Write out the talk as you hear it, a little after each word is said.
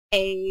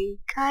Hey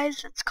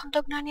guys, it's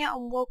Contact9 here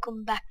and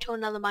welcome back to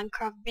another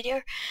Minecraft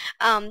video.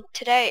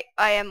 Today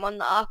I am on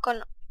the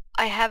Archon.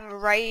 I have a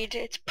raid.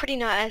 It's pretty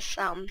nice.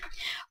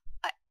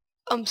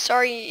 I'm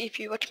sorry if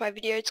you watch my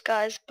videos,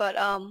 guys, but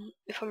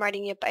if I'm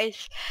raiding your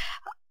base,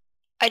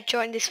 I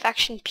joined this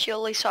faction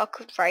purely so I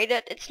could raid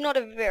it. It's not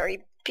a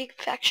very big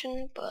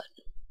faction, but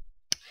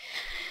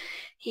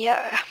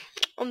yeah,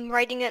 I'm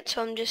raiding it,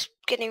 so I'm just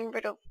getting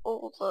rid of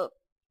all the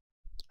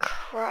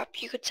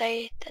crap, you could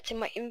say, that's in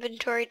my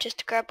inventory just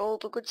to grab all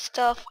the good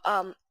stuff.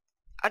 I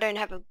don't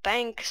have a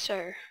bank,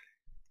 so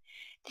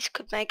this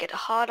could make it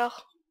harder,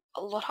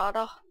 a lot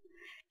harder.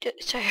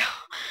 So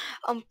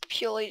I'm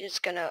purely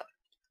just gonna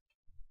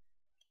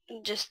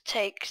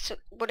take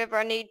whatever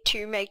I need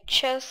to make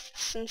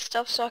chests and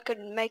stuff so I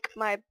can make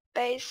my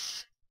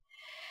base.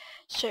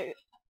 So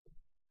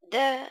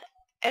there,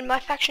 and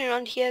my faction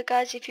on here,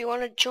 guys, if you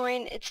want to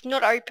join, it's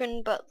not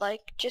open, but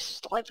like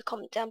just leave a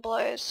comment down below.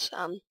 It's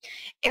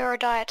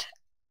Erudite.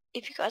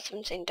 If you guys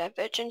haven't seen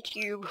Divergent,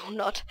 you will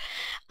not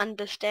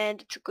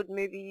understand. It's a good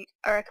movie.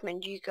 I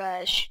recommend you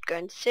guys should go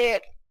and see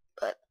it.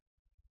 But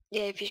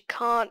yeah, if you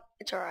can't,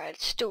 it's alright.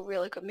 It's still a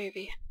really good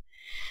movie.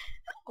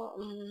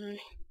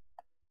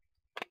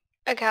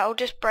 Okay, I'll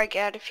just break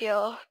out of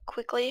here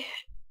quickly.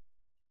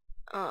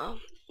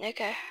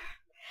 Okay.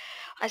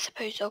 I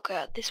suppose I'll go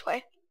out this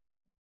way.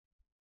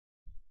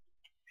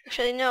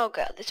 Actually, no, I'll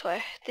go out this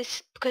way.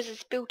 This, because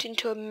it's built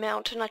into a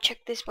mountain. I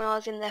checked this when I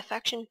was in their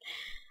faction.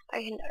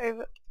 I can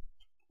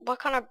why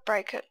can't I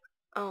break it?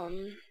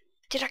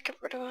 Did I get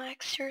rid of my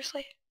axe?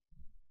 Seriously?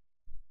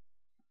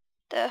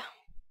 There.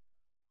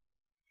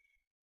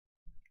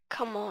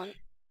 Come on.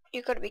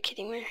 You gotta be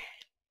kidding me.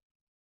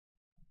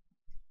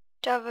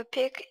 Do I have a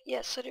pick?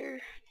 Yes, I do.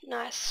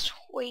 Nice,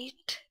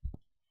 sweet.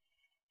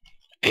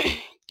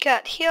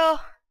 Got here.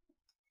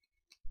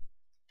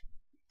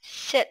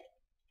 Sit.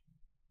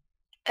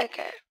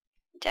 Okay.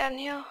 Down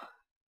here.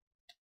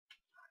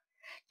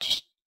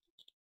 Just.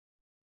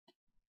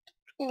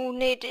 Ooh,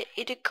 need to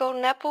eat a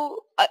golden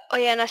apple. Oh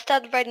yeah, and I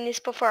started writing this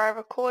before I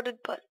recorded,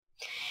 but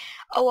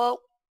oh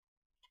well.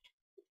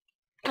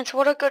 That's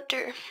what I got to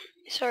do.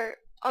 So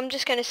I'm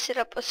just gonna set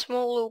up a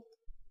small little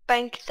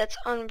bank that's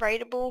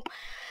unraidable.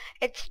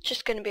 It's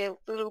just gonna be a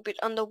little bit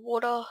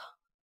underwater.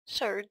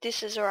 So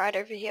this is right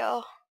over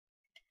here.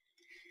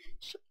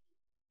 So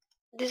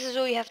this is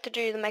all you have to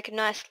do to make a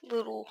nice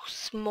little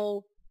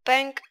small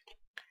bank,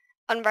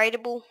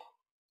 unraidable.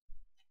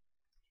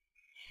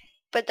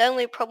 But the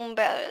only problem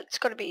about it, it's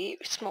got to be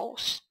small.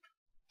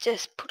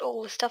 Just put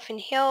all the stuff in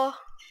here,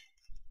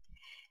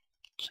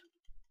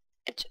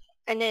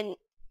 and then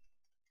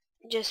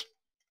just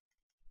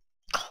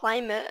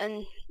claim it,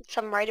 and it's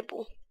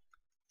unraidable.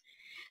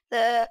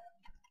 The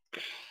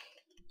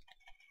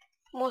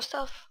more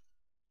stuff,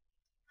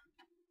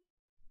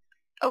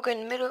 I'll go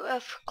in the middle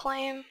of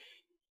claim,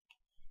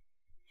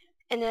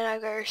 and then I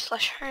go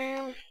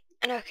 /home,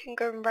 and I can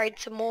go and raid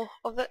some more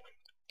of it.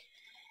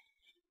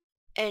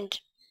 And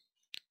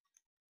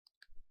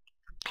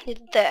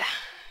there,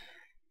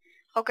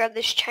 I'll grab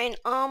this chain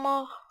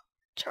armor.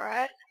 It's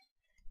alright.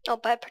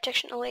 Not bad.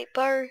 Protection elite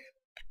bow.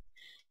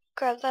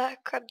 Grab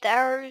that. Grab the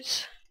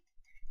arrows.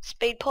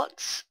 Speed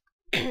pots.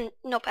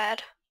 Not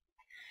bad.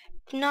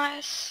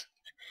 Nice.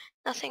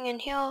 Nothing in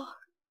here.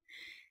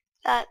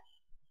 That.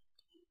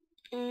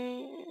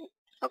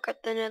 I'll grab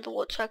the nether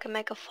wart so I can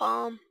make a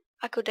farm.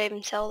 I could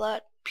even sell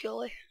that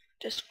purely,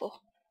 just for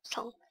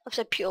selling. I've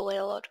said purely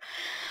a lot.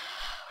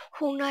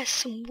 Oh, nice,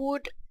 some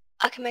wood.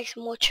 I can make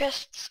some more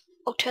chests.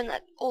 I'll turn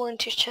that all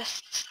into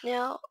chests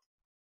now.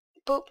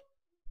 Boop.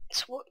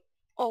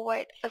 Oh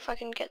wait, if I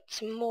can get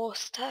some more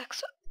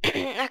stacks,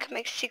 I can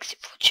make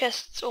 64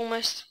 chests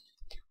almost.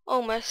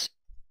 Almost.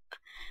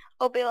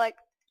 I'll be like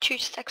 2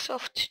 stacks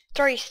off,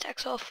 3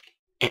 stacks off.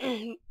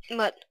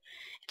 But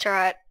it's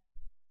alright.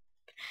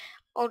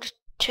 I'll just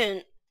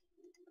turn.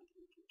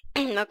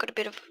 I've got a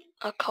bit of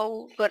a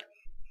cold, but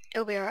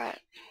it'll be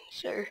alright.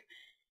 So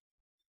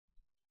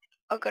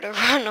I've got to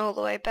run all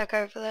the way back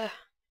over there.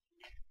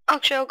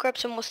 Actually, I'll grab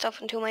some more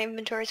stuff until my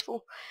inventory is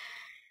full.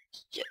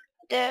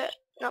 There,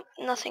 nope,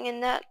 nothing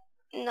in that.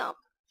 No.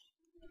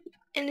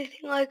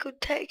 Anything I could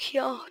take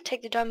here.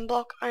 Take the diamond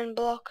block, iron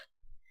block.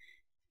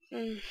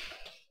 I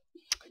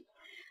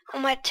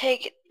might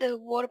take the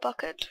water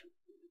bucket.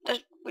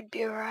 That would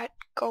be alright.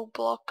 Gold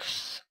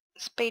blocks,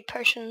 speed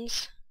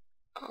potions.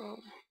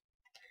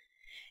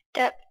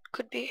 That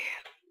could be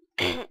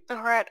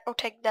alright. I'll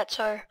take that.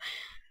 So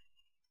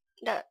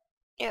that,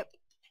 yep.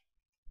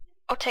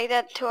 I'll take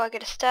that until I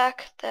get a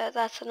stack.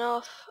 That's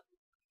enough.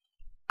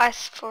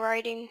 Ice for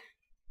raiding.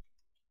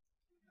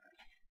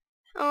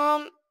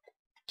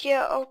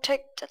 Yeah, I'll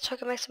take that so I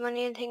can make some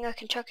money. Anything I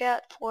can chuck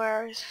out. 4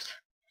 hours.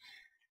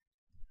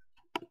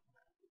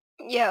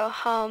 Yeah,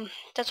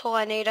 that's all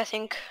I need, I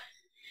think.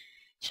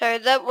 So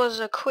that was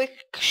a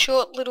quick,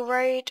 short little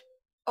raid.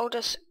 I'll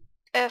just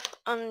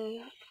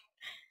unclaim.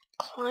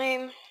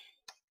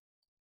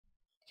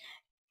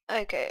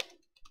 Okay.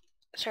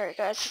 Sorry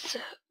guys.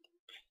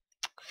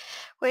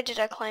 Where did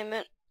I claim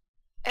it?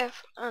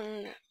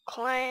 Unclaim.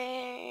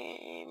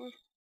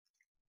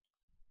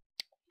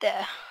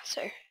 there.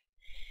 So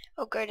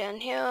I'll go down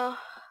here.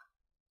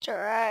 It's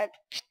alright.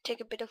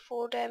 Take a bit of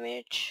fall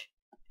damage.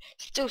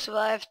 Still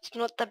survived. It's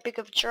not that big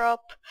of a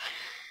drop.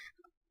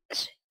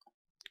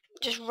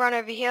 Just run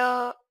over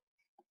here.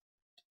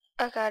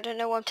 Okay, I don't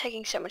know why I'm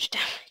taking so much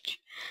damage.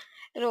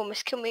 It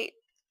almost killed me.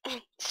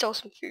 Stole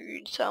some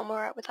food, so I'm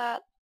alright with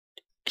that.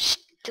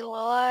 Still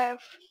alive.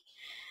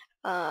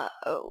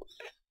 Oh.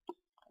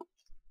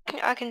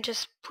 I can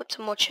just put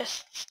some more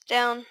chests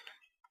down.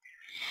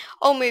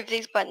 I'll move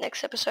these by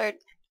next episode,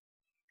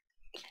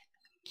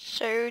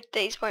 so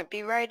these won't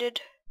be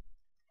raided.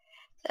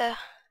 There.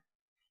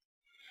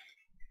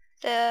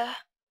 There.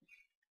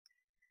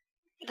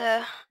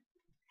 There.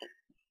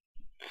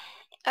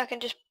 I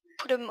can just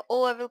put them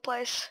all over the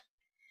place.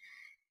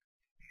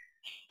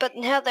 But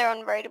now they're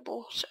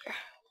unraidable, so...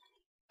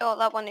 Oh,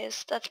 that one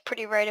is. That's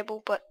pretty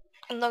raidable, but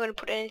I'm not going to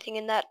put anything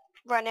in that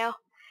right now.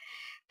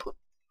 Put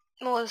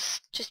more,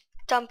 just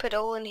dump it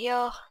all in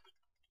here.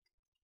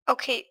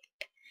 Okay,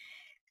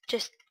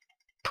 just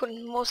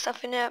putting more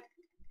stuff in it.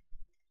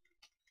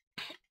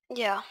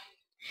 Yeah.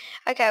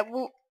 Okay,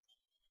 well,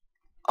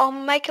 I'll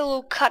make a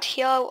little cut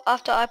here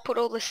after I put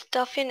all this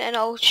stuff in, and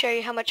I'll show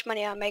you how much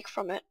money I make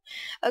from it.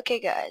 Okay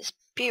guys,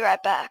 be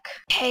right back.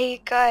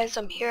 Hey guys,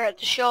 I'm here at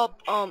the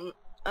shop. I'm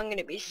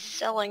gonna be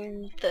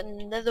selling the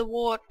nether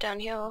wart down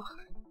here.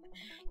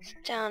 It's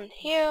down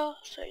here,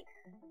 so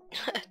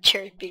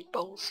cherry big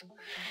balls.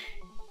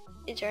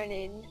 Is there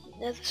any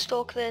nether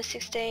stalk there?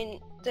 16,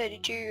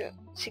 32,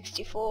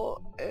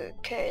 64.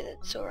 Okay,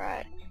 that's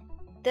alright.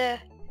 There,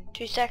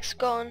 2 stacks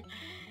gone.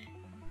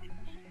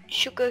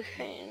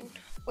 Sugarcane.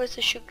 Where's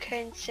the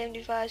sugarcane?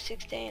 75,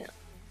 16.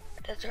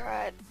 That's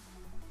alright.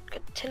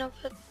 Got 10 of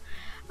it.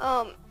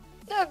 I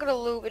got a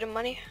little bit of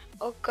money.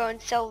 I'll go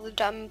and sell the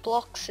diamond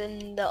blocks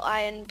and the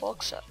iron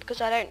blocks because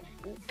I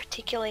don't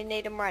particularly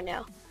need them right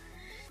now.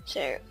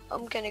 So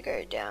I'm gonna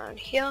go down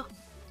here.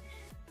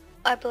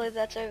 I believe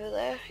that's over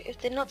there. If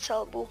they're not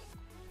sellable,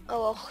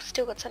 oh well,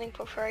 still got something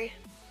for free.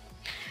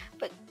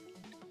 But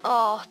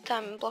oh,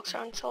 diamond blocks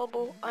are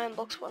unsellable. Iron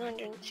blocks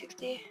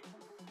 160.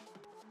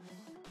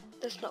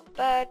 That's not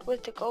bad.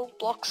 With the gold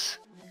blocks.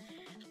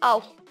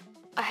 Oh,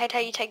 I hate how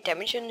you take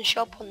damage in the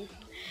shop on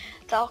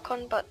the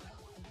Archon, but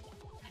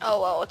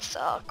oh well, it's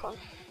the Archon.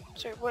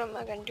 So what am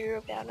I gonna do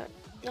about it?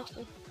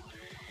 Nothing.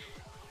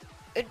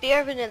 It'd be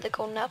over near the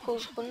golden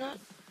apples, wouldn't it?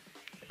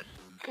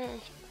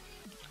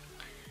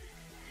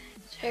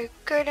 So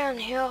go down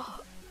here.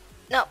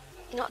 No,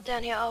 not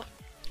down here.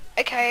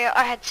 Okay,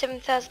 I had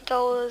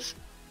 $7,000.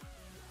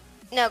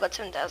 Now I got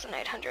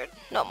 7,800.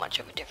 Not much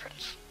of a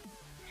difference.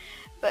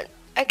 But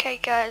okay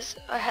guys,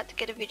 I had to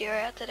get a video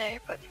out today,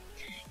 but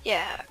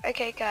yeah,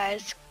 okay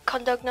guys,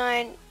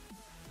 Condog9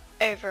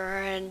 over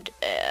and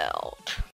out.